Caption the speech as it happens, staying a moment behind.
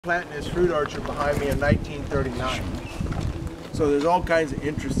Planting this fruit orchard behind me in 1939. So there's all kinds of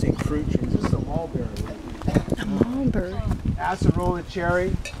interesting fruit trees. This is a mulberry. A mulberry. Acerola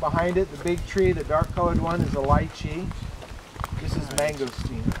cherry. Behind it, the big tree, the dark colored one, is a lychee. This is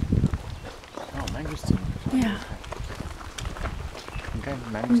mangosteen. Oh, mangosteen. Yeah. Okay,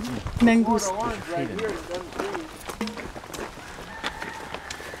 mangosteen. Mangosteen. Orange right here that doesn't freeze.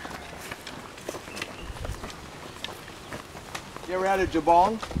 You ever had a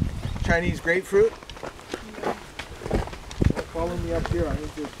jabong? Chinese grapefruit? Follow me up here. I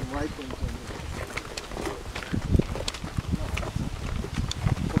think there's some ripe ones in there.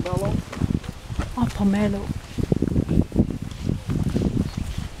 Pomelo? Oh, pomelo.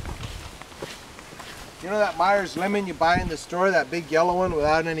 You know that Myers lemon you buy in the store, that big yellow one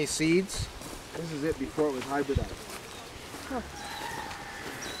without any seeds? This is it before it was hybridized. Oh.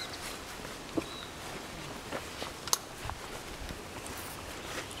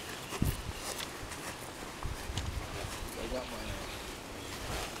 I got my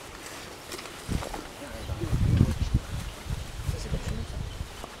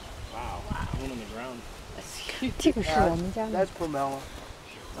Wow. One on the ground. 这个是我们家的。 That's pomelo.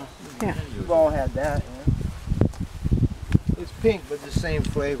 Yeah. We've all had that. Yeah. It's pink, but the same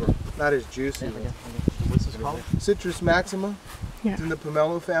flavor. Not as juicy. What's this called? Citrus maxima. Yeah. It's in the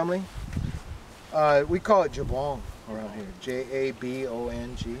pomelo family. We call it jabong around here.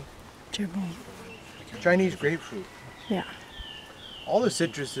 J-A-B-O-N-G. Jabong. Chinese grapefruit. Yeah. All the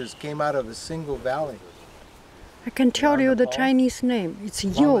citruses came out of a single valley. I can tell you the Chinese name. It's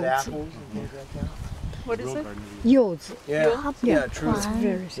Along with 柚子. apples and things like that. What is it? 柚子. Yeah, yeah, true. It's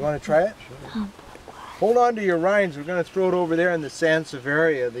very You want to try it? Hold on to your rinds. We're going to throw it over there in the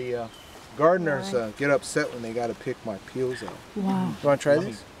Sansevieria. The gardeners get upset when they got to pick my peels out. Wow. You want to try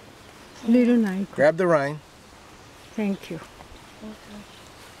this? Little nice. Grab the rind. Thank you.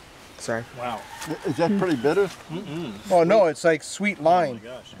 Sorry. Wow. Is that pretty bitter? Mm-mm. Oh no, it's like sweet lime. Oh my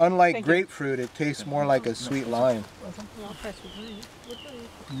gosh. Unlike Thank you. grapefruit, it tastes more like a sweet lime.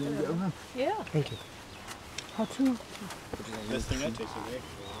 Yeah. Thank you. 好吃吗？ Best thing I tasted today.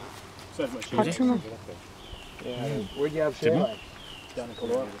 Besides my 好 cheese. 吃吗？ Yeah. Where'd you have share? Down in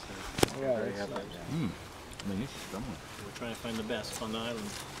Colorado. Yeah, that's We're trying to find the best on the island.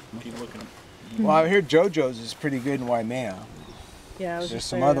 Keep looking. Well, I hear JoJo's is pretty good in Waimea. Yeah, I was There's just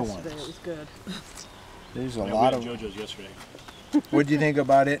some there other yesterday. ones. It was good. There's a Yeah, lot we of had them. JoJo's yesterday. What do you think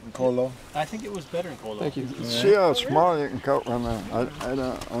about it in Colo? I think it was better in Colorado. Thank you. See how small you can cut one out.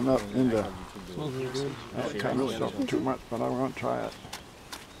 I'm not into that kind of stuff too much, but I want to try it.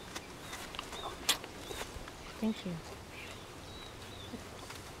 Thank you.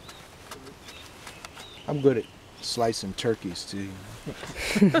 I'm good at slicing turkeys too.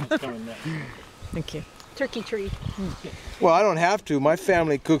 It's coming back. Thank you. Turkey tree. Well, I don't have to. My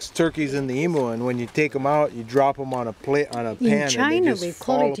family cooks turkeys in the Imo, and when you take them out, you drop them on a plate on a pan, In and China, they just we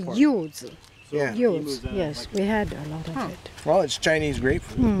fall call it apart. 柚子. Yeah. 柚子. Yes, we had a lot of it. Well, it's Chinese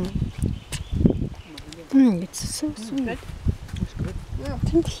grapefruit. It's so sweet. Good.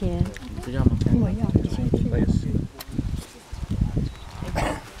 真甜。我要你先吃。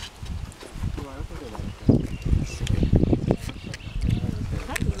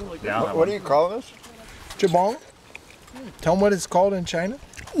 What do you call this? Jabong? Tell them what it's called in China.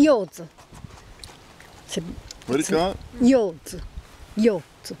 柚子. What do you call it? 柚子. 柚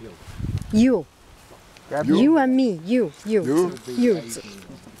子. You. Grab You and me. You. You? 柚子.